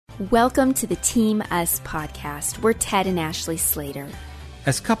Welcome to the Team Us podcast. We're Ted and Ashley Slater.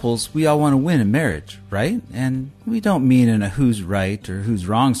 As couples, we all want to win in marriage, right? And we don't mean in a who's right or who's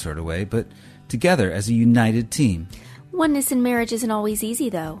wrong sort of way, but together as a united team. Oneness in marriage isn't always easy,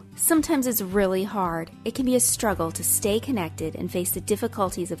 though. Sometimes it's really hard. It can be a struggle to stay connected and face the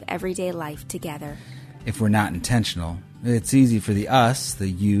difficulties of everyday life together. If we're not intentional, it's easy for the us, the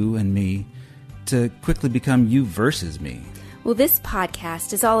you and me, to quickly become you versus me. Well, this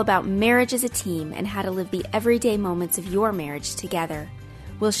podcast is all about marriage as a team and how to live the everyday moments of your marriage together.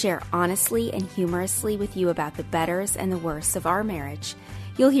 We'll share honestly and humorously with you about the betters and the worsts of our marriage.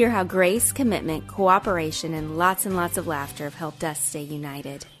 You'll hear how grace, commitment, cooperation, and lots of laughter have helped us stay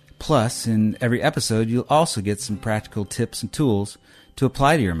united. Plus, in every episode, you'll also get some practical tips and tools to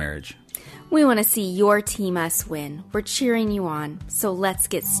apply to your marriage. We want to see your Team Us win. We're cheering you on, so let's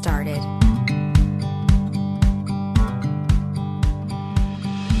get started.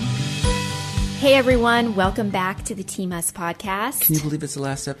 Hey everyone, welcome back to the Team Us podcast. Can you believe it's the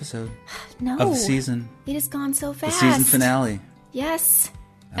last episode? No. Of the season? It has gone so fast. The season finale. Yes.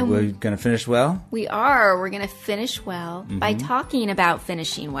 And we're going to finish well? We are. We're going to finish well by talking about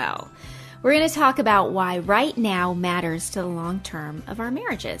finishing well. We're going to talk about why right now matters to the long term of our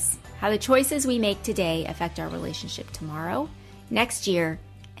marriages. How the choices we make today affect our relationship tomorrow, next year,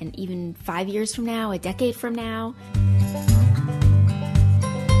 and even 5 years from now, a decade from now.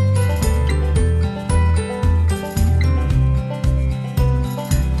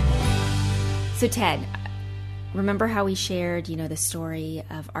 So Ted, remember how we shared, the story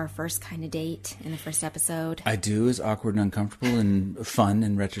of our first kind of date in the first episode? I do. It's awkward and uncomfortable and fun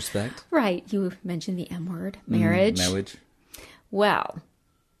in retrospect. Right. You mentioned the M word, marriage. Marriage. Well,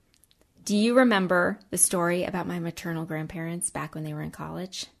 do you remember the story about my maternal grandparents back when they were in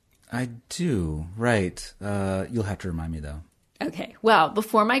college? I do. Right. You'll have to remind me, though. Okay. Well,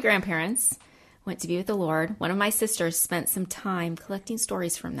 before my grandparents went to be with the Lord, one of my sisters spent some time collecting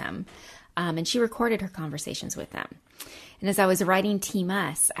stories from them. And she recorded her conversations with them. And as I was writing Team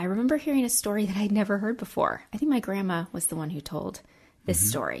Us, I remember hearing a story that I'd never heard before. I think my grandma was the one who told this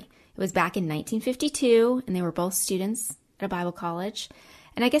story. It was back in 1952, and they were both students at a Bible college.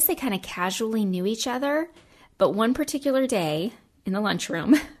 And I guess they kind of casually knew each other. But one particular day in the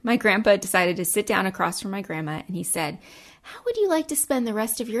lunchroom, my grandpa decided to sit down across from my grandma, and he said, "How would you like to spend the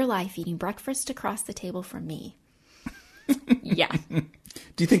rest of your life eating breakfast across the table from me?" Yeah.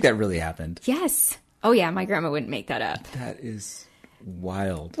 Do you think that really happened? Yes. Oh, yeah. My grandma wouldn't make that up. That is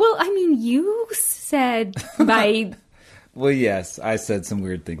wild. Well, I mean, you said by... Well, yes. I said some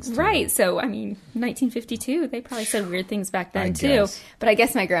weird things, too. Right. So, I mean, 1952, they probably said weird things back then, too. Guess. But I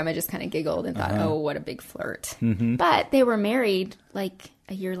guess my grandma just kind of giggled and thought, oh, what a big flirt. But they were married like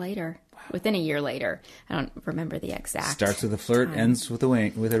a year later. Within a year later. I don't remember the exact Starts with a flirt, time. Ends with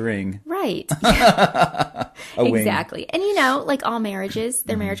a ring. Right. Exactly. And like all marriages,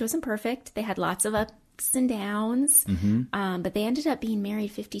 their marriage wasn't perfect. They had lots of ups and downs. But they ended up being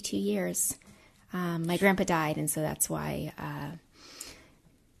married 52 years. My grandpa died, and so that's why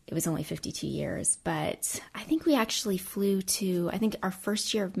it was only 52 years. But I think we actually I think our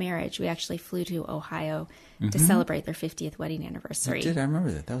first year of marriage, we actually flew to Ohio to celebrate their 50th wedding anniversary. I did. I remember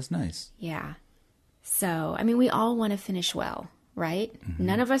that. That was nice. Yeah. So, I mean, we all want to finish well, right?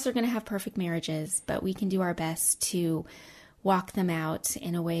 None of us are going to have perfect marriages, but we can do our best to walk them out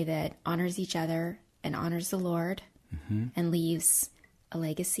in a way that honors each other and honors the Lord and leaves a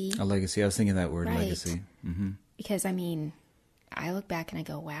legacy. A legacy. I was thinking that word, Right. legacy. Because, I mean, I look back and I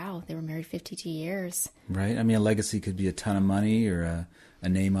go, wow, they were married 52 years. Right. I mean, a legacy could be a ton of money or a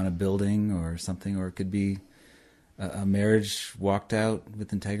name on a building or something, or it could be a marriage walked out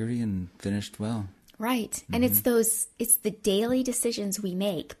with integrity and finished well. Right. And it's the daily decisions we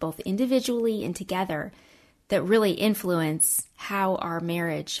make, both individually and together, that really influence how our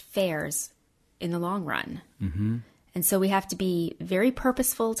marriage fares in the long run. And so we have to be very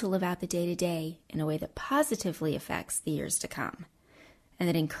purposeful to live out the day-to-day in a way that positively affects the years to come and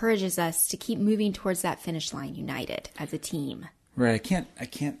that encourages us to keep moving towards that finish line united as a team. Right. I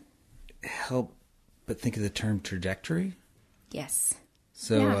can't help but think of the term trajectory. Yes.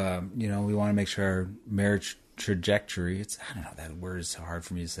 So, we want to make sure our marriage trajectory, I don't know, that word is so hard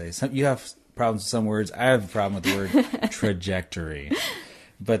for me to say. You have problems with some words. I have a problem with the word trajectory.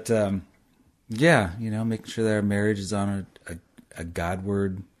 But, making sure that our marriage is on a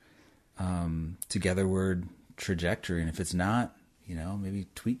God-word, together-word trajectory. And if it's not, maybe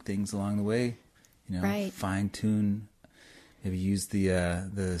tweak things along the way, right. fine-tune Have you used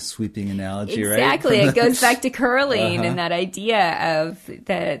the sweeping analogy, right? Exactly. It goes back to curling and that idea of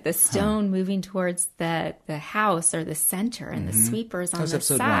the stone moving towards the house or the center and the sweepers on the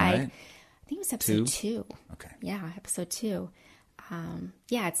episode side. 1, right? I think it was episode 2. Okay. Yeah, episode 2.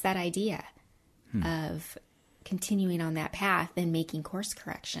 It's that idea of continuing on that path and making course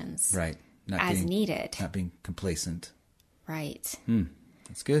corrections. Right. Needed. Not being complacent. Right.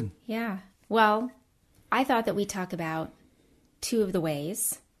 That's good. Yeah. Well, I thought that we'd talk about 2 of the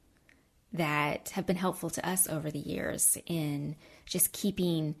ways that have been helpful to us over the years in just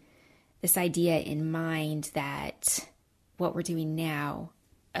keeping this idea in mind that what we're doing now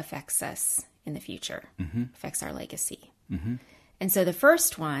affects us in the future, affects our legacy. And so the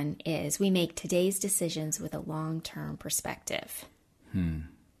first one is we make today's decisions with a long-term perspective. And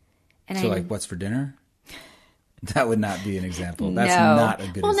So like what's for dinner? That would not be an example. That's no. not a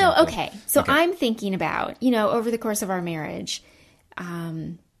good example. Well, no, okay. So I'm thinking about, over the course of our marriage,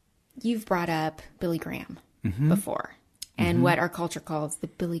 you've brought up Billy Graham before and what our culture calls the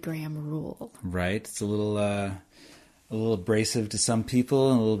Billy Graham rule. Right. It's a little abrasive to some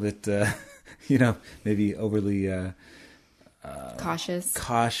people and a little bit, maybe overly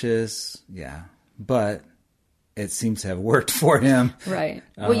Cautious. Yeah. But it seems to have worked for him. Right.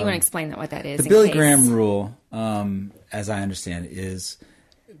 Well, you want to explain what that is? The Billy Graham rule, as I understand it, is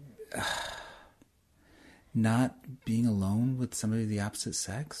not being alone with somebody of the opposite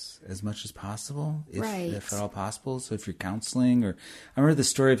sex as much as possible, if at all possible. So if you're counseling, or I remember the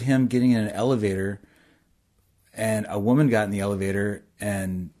story of him getting in an elevator, and a woman got in the elevator,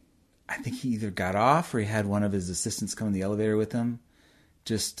 and I think he either got off or he had one of his assistants come in the elevator with him.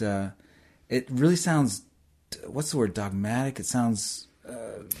 Just it really sounds, what's the word, dogmatic? It sounds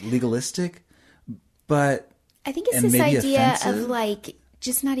legalistic, but I think it's this idea of like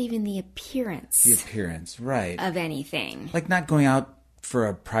just not even the appearance. The appearance, right. Of anything. Like not going out for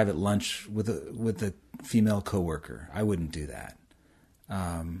a private lunch with a female coworker. I wouldn't do that.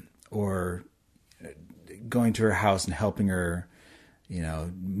 Or going to her house and helping her,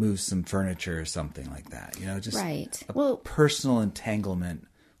 move some furniture or something like that. Just right. a personal entanglement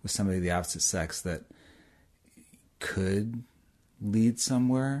with somebody of the opposite sex that could lead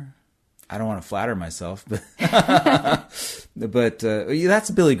somewhere. I don't want to flatter myself, but but that's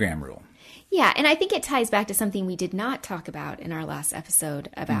a Billy Graham rule. Yeah, and I think it ties back to something we did not talk about in our last episode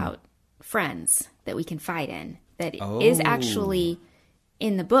about friends that we confide in. That is actually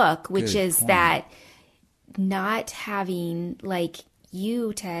in the book, which is that not having, like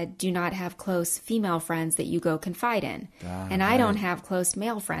you, Ted, do not have close female friends that you go confide in. And I don't have close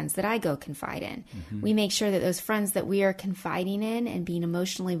male friends that I go confide in. We make sure that those friends that we are confiding in and being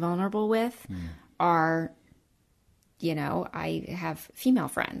emotionally vulnerable with are, I have female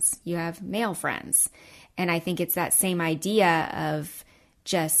friends. You have male friends. And I think it's that same idea of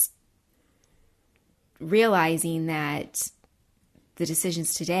just realizing that the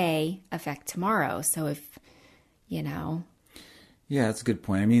decisions today affect tomorrow. So if, Yeah, that's a good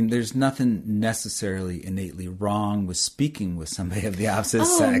point. I mean, there's nothing necessarily innately wrong with speaking with somebody of the opposite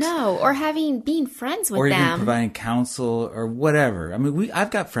sex. Oh, no. Or being friends with them. Or even providing counsel or whatever. I mean, I've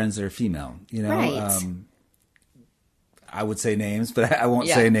got friends that are female, Right. I would say names, but I won't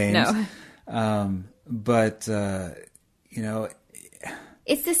say names. No.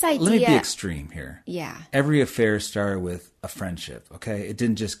 It's this idea. Let me be extreme here. Yeah. Every affair started with a friendship, okay? It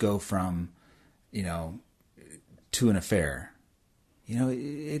didn't just go from, to an affair.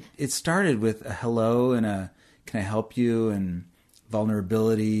 It started with a hello and a can I help you, and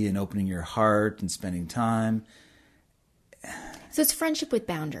vulnerability and opening your heart and spending time. So it's friendship with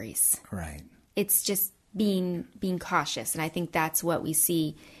boundaries. Right. It's just being cautious. And I think that's what we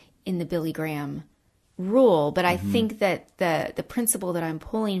see in the Billy Graham rule. But I think that the principle that I'm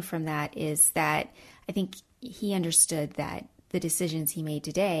pulling from that is that I think he understood that the decisions he made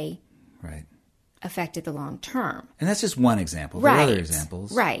today Right. affected the long term. And that's just one example. Right. There are other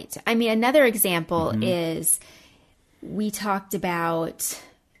examples. Right. I mean, another example is we talked about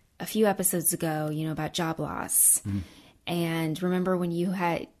a few episodes ago, about job loss. And remember when you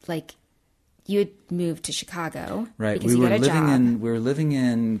had moved to Chicago. Right. Because you got a job. We were living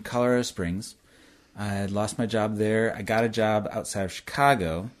in Colorado Springs. I had lost my job there. I got a job outside of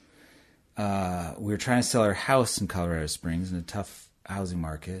Chicago. We were trying to sell our house in Colorado Springs in a tough housing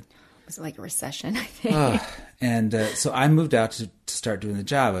market. Was it like a recession, I think? And so I moved out to start doing the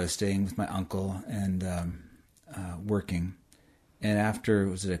job. I was staying with my uncle and working. And after,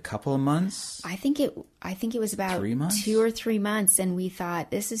 was it a couple of months? I think it was about 3 months? 2 or 3 months, and we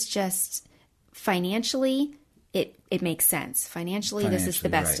thought this is just financially it makes sense. Financially, this is the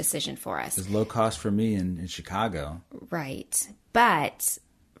best right. decision for us. It's low cost for me in Chicago. Right. But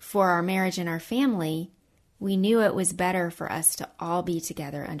for our marriage and our family, we knew it was better for us to all be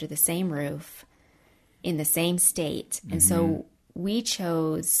together under the same roof in the same state. And so we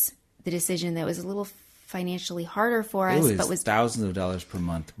chose the decision that was a little financially harder for us, but was thousands of dollars per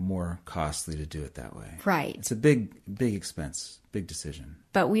month more costly to do it that way. Right. It's a big expense, big decision.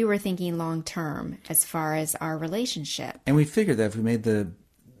 But we were thinking long term as far as our relationship. And we figured that if we made the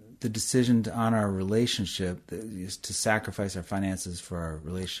decision on our relationship to sacrifice our finances for our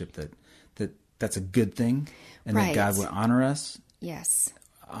relationship, that's a good thing, and right. that God would honor us. Yes.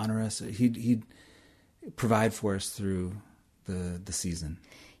 Honor us. He'd provide for us through the season.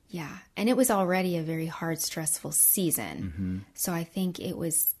 Yeah. And it was already a very hard, stressful season. Mm-hmm. So I think it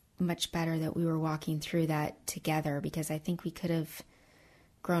was much better that we were walking through that together, because I think we could have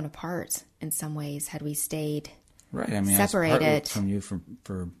grown apart in some ways had we stayed right. I mean, separated I was from you for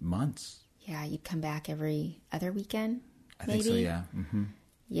months. Yeah. You'd come back every other weekend. I think so. Yeah. Mm-hmm.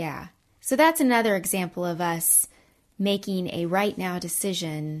 Yeah. So that's another example of us making a right now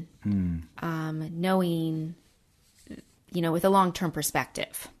decision, knowing, with a long-term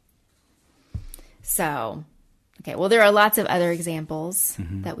perspective. So, okay. Well, there are lots of other examples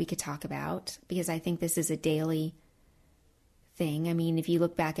that we could talk about, because I think this is a daily thing. I mean, if you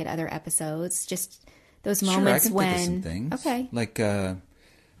look back at other episodes, just those moments I can when, think of some things. Okay. Like,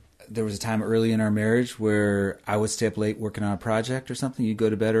 there was a time early in our marriage where I would stay up late working on a project or something. You'd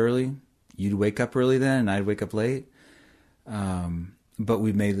go to bed early. You'd wake up early then, and I'd wake up late. But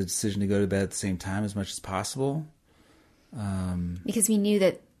we made the decision to go to bed at the same time as much as possible. Because we knew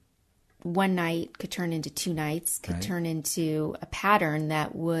that one night could turn into 2 nights, could right. turn into a pattern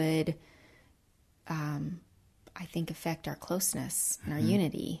that would, I think, affect our closeness and our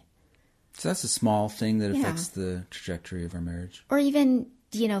unity. So that's a small thing that affects the trajectory of our marriage. Or even,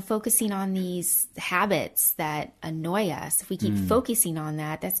 focusing on these habits that annoy us. If we keep focusing on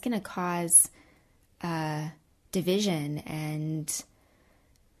that, that's going to cause division and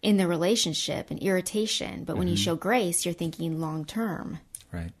in the relationship and irritation. But when you show grace, you're thinking long term.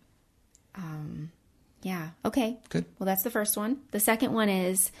 Right. Yeah. Okay. Good. Well, that's the first one. The second one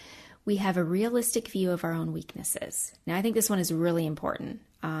is we have a realistic view of our own weaknesses. Now, I think this one is really important.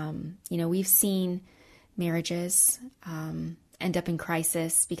 We've seen marriages end up in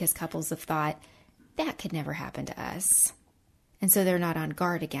crisis because couples have thought that could never happen to us. And so they're not on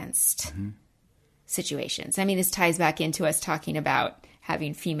guard against situations. I mean, this ties back into us talking about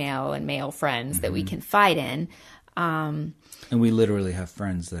having female and male friends that we confide in. And we literally have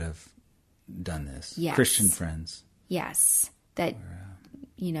friends that have done this. Yes. Christian friends. Yes. That,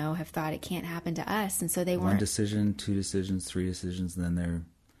 have thought it can't happen to us. And so they One weren't. decision, 2 decisions, 3 decisions, and then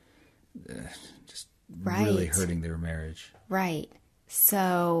they're just Right. really hurting their marriage. Right.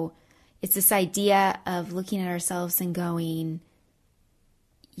 So it's this idea of looking at ourselves and going,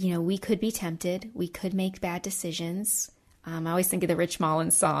 we could be tempted. We could make bad decisions. I always think of the Rich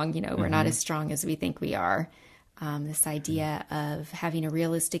Mullins song, we're not as strong as we think we are. This idea of having a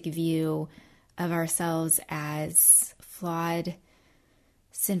realistic view of ourselves as flawed,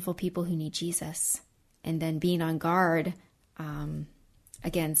 sinful people who need Jesus, and then being on guard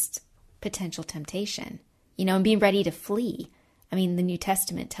against potential temptation, and being ready to flee. I mean, the New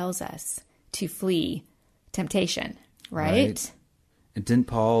Testament tells us to flee temptation, right? And didn't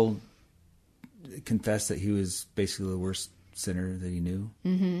Paul confess that he was basically the worst sinner that he knew?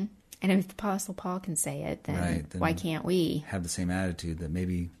 Mm-hmm. And if the Apostle Paul can say it, then why can't we? Have the same attitude that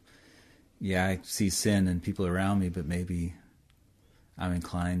maybe, I see sin in people around me, but maybe I'm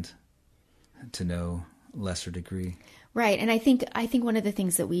inclined to know lesser degree. Right. And I think one of the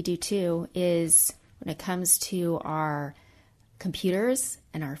things that we do too is when it comes to our computers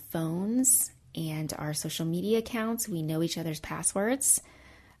and our phones and our social media accounts, we know each other's passwords.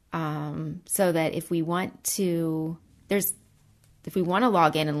 So that if we want to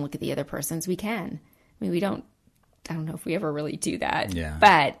log in and look at the other person's, we can. I mean, I don't know if we ever really do that,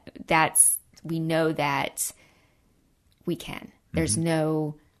 but we know that we can. There's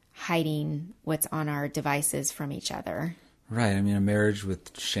no hiding what's on our devices from each other. Right. I mean, a marriage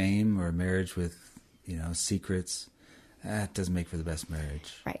with shame or a marriage with, secrets, that doesn't make for the best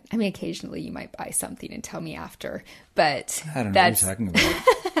marriage. Right. I mean, occasionally you might buy something and tell me after, but I don't know what you're talking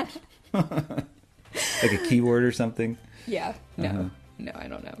about. Like a keyword or something? Yeah. No, I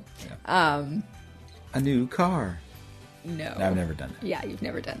don't know. Yeah. A new car. No. I've never done that. Yeah, you've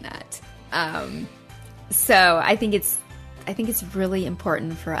never done that. So I think it's really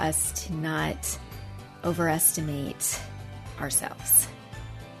important for us to not overestimate ourselves.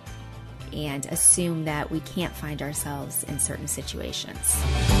 and assume that we can't find ourselves in certain situations.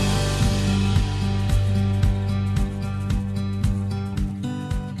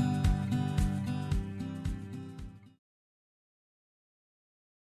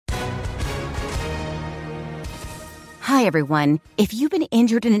 Hi, everyone. If you've been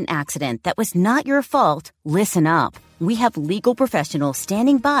injured in an accident that was not your fault, listen up. We have legal professionals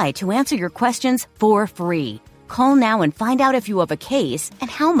standing by to answer your questions for free. Call now and find out if you have a case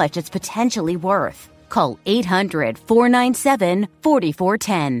and how much it's potentially worth. Call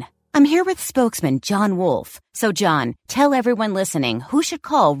 800-497-4410. I'm here with spokesman John Wolf. So, John, tell everyone listening who should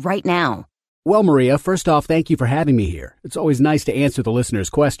call right now. Well, Maria, first off, thank you for having me here. It's always nice to answer the listeners'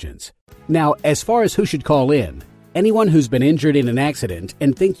 questions. Now, as far as who should call in, anyone who's been injured in an accident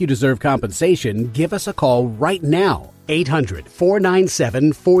and think you deserve compensation, give us a call right now.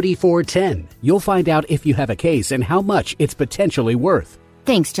 800-497-4410. You'll find out if you have a case and how much it's potentially worth.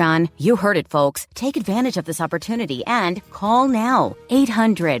 Thanks, John. You heard it, folks. Take advantage of this opportunity and call now.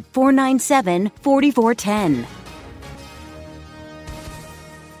 800-497-4410.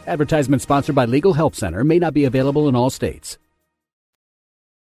 Advertisement sponsored by Legal Help Center. May not be available in all states.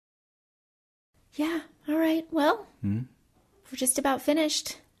 Yeah, all right. Well, we're just about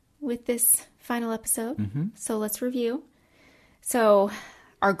finished with this final episode. So let's review. So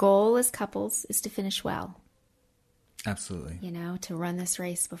our goal as couples is to finish well. Absolutely. You know, to run this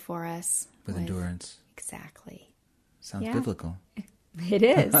race before us. With endurance. Exactly. Sounds biblical. It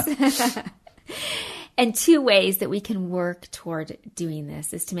is. And two ways that we can work toward doing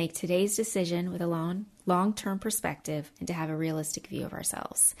this is to make today's decision with a long-term perspective and to have a realistic view of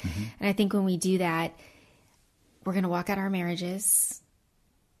ourselves. And I think when we do that, we're going to walk out our marriages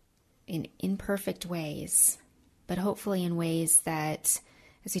in imperfect ways, but hopefully in ways that,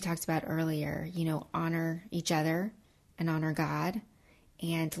 as we talked about earlier, you know, honor each other and honor God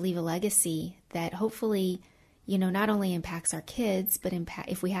and leave a legacy that hopefully, you know, not only impacts our kids, but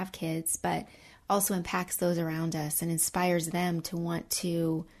if we have kids, but also impacts those around us and inspires them to want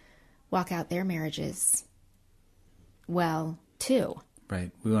to walk out their marriages well, too.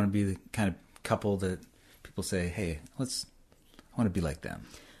 Right. We want to be the kind of couple that people say, hey, I want to be like them.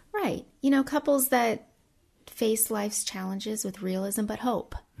 Right. You know, couples that face life's challenges with realism but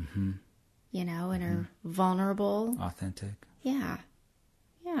hope, you know, and are vulnerable. Authentic. Yeah.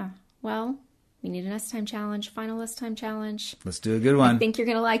 Yeah. Well, we need a nest time challenge, final nest time challenge. Let's do a good one. I think you're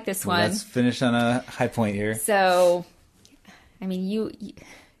going to like this one. Let's finish on a high point here. So, I mean,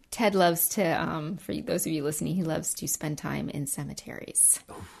 Ted loves to, for those of you listening, he loves to spend time in cemeteries.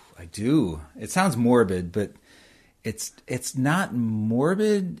 Oh, I do. It sounds morbid, but it's not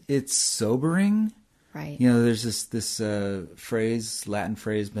morbid. It's sobering. Right. You know, there's this phrase, Latin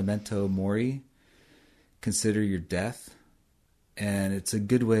phrase, memento mori, consider your death. And it's a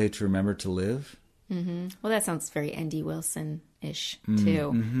good way to remember to live. Well, that sounds very N.D. Wilson-ish,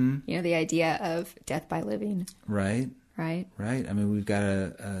 too. You know, the idea of death by living. Right. Right. Right. I mean, we've got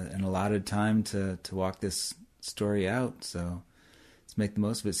an allotted time to walk this story out, so let's make the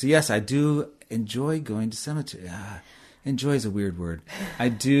most of it. So, yes, I do enjoy going to cemetery. Enjoy is a weird word. I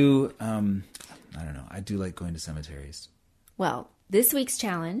do, I don't know, I do like going to cemeteries. Well, this week's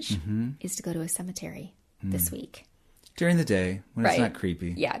challenge is to go to a cemetery this week. During the day, when it's not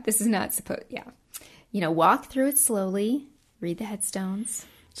creepy. Yeah, this is not supposed, You know, walk through it slowly, read the headstones.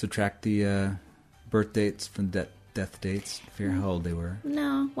 Subtract the birth dates from death dates, figure how old they were.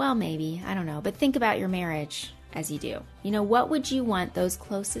 No, well, maybe. I don't know. But think about your marriage as you do. You know, what would you want those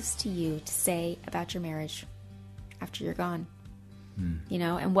closest to you to say about your marriage after you're gone? You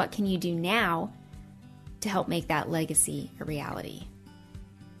know, and what can you do now to help make that legacy a reality?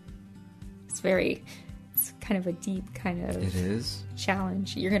 It's kind of a deep kind of it is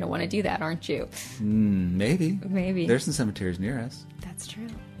challenge. You're going to want to do that, aren't you? Maybe. There's some cemeteries near us. That's true.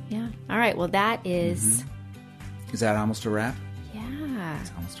 Yeah. All right. Well, that is... Is that almost a wrap? Yeah.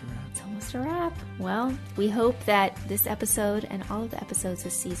 It's almost a wrap. It's almost a wrap. Well, we hope that this episode and all of the episodes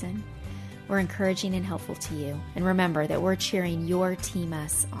this season were encouraging and helpful to you. And remember that we're cheering your Team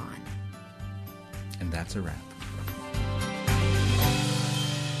Us on. And that's a wrap.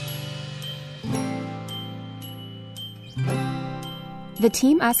 The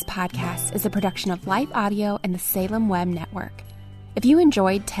Team Us podcast is a production of Life Audio and the Salem Web Network. If you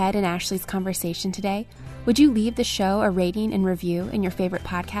enjoyed Ted and Ashley's conversation today, would you leave the show a rating and review in your favorite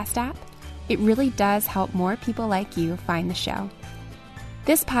podcast app? It really does help more people like you find the show.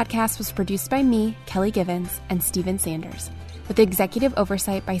 This podcast was produced by me, Kelly Givens, and Stephen Sanders, with executive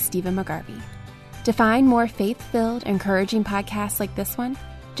oversight by Stephen McGarvey. To find more faith-filled, encouraging podcasts like this one,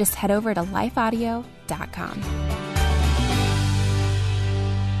 just head over to lifeaudio.com.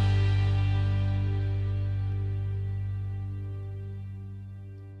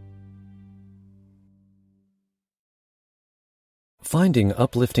 Finding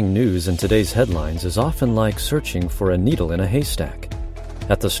uplifting news in today's headlines is often like searching for a needle in a haystack.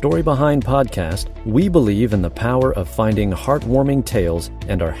 At the Story Behind podcast, we believe in the power of finding heartwarming tales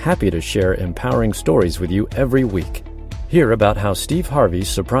and are happy to share empowering stories with you every week. Hear about how Steve Harvey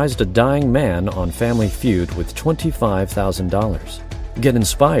surprised a dying man on Family Feud with $25,000. Get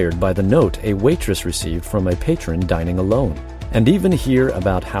inspired by the note a waitress received from a patron dining alone. And even hear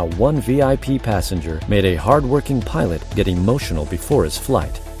about how one VIP passenger made a hardworking pilot get emotional before his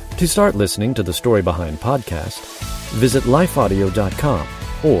flight. To start listening to the Story Behind podcast, visit lifeaudio.com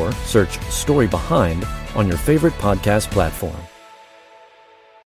or search Story Behind on your favorite podcast platform.